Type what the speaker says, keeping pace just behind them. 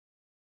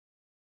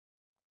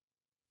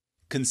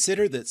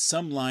Consider that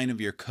some line of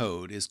your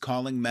code is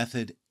calling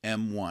method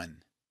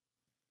M1.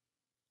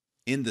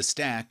 In the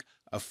stack,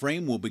 a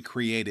frame will be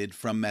created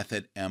from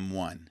method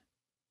M1.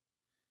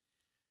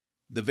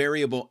 The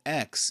variable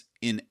x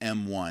in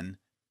M1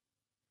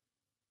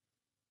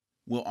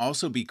 will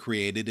also be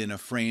created in a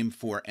frame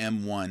for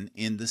M1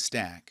 in the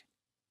stack.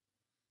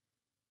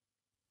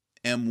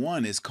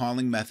 M1 is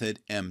calling method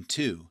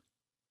M2.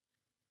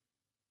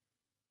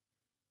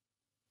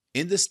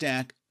 In the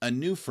stack, a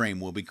new frame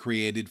will be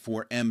created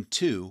for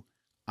M2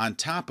 on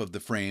top of the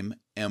frame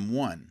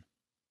M1.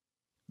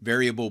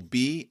 Variable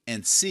b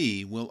and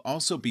c will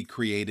also be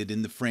created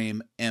in the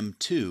frame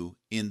M2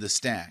 in the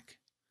stack.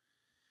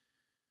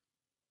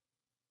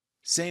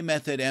 Say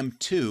method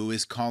M2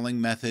 is calling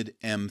method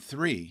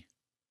M3.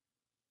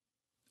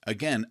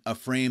 Again, a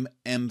frame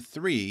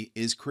M3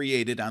 is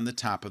created on the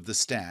top of the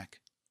stack.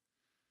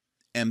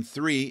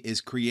 M3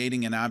 is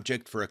creating an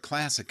object for a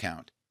class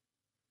account,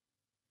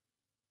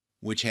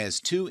 which has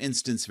two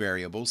instance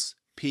variables,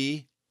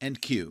 p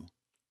and q.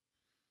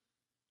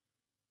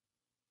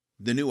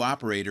 The new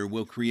operator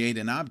will create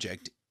an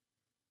object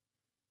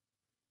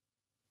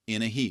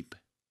in a heap.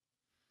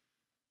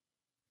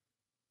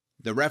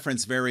 The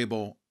reference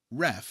variable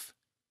ref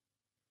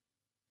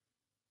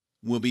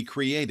will be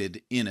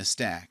created in a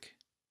stack.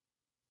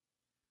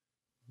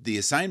 The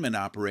assignment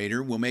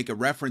operator will make a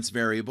reference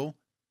variable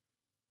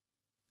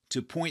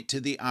to point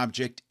to the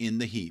object in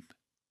the heap.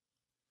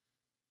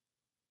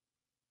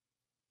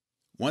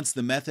 Once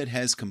the method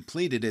has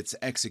completed its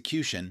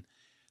execution,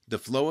 the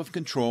flow of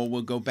control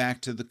will go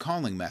back to the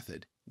calling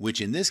method,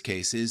 which in this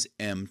case is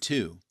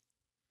M2.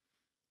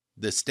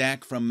 The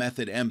stack from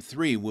method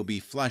M3 will be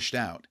flushed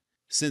out.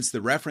 Since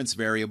the reference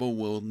variable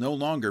will no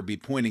longer be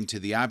pointing to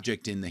the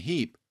object in the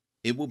heap,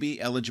 it will be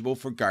eligible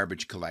for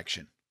garbage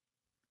collection.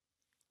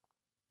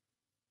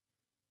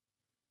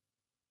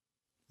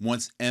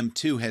 Once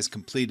M2 has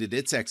completed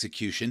its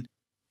execution,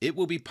 it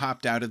will be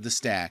popped out of the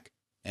stack,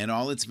 and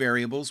all its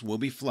variables will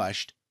be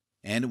flushed,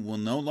 and it will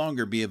no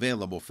longer be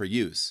available for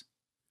use.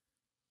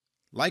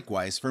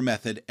 Likewise for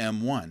method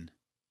M1.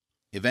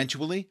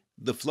 Eventually,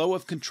 the flow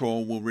of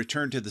control will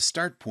return to the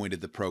start point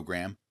of the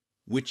program,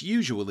 which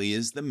usually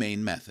is the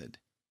main method.